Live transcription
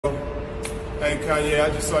Hey Kanye,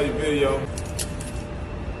 I just saw your video.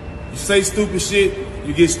 You say stupid shit,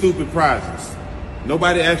 you get stupid prizes.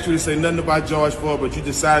 Nobody asked you to say nothing about George Floyd, but you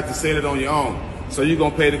decided to say it on your own. So you're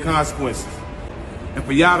gonna pay the consequences. And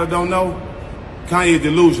for y'all that don't know, Kanye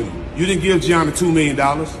delusional. You didn't give Gianna $2 million.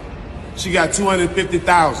 She got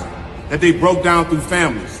 $250,000 that they broke down through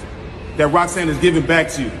families that Roxanne is giving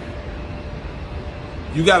back to you.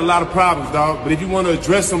 You got a lot of problems, dog, but if you want to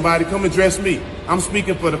address somebody, come address me. I'm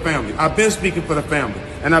speaking for the family. I've been speaking for the family,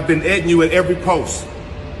 and I've been editing you at every post.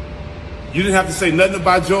 You didn't have to say nothing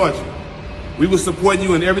about Georgia. We were supporting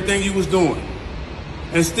you in everything you was doing,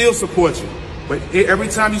 and still support you. But every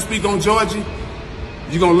time you speak on Georgia,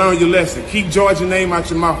 you're going to learn your lesson. Keep Georgia's name out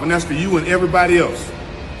your mouth, and that's for you and everybody else.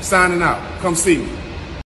 Signing out. Come see me.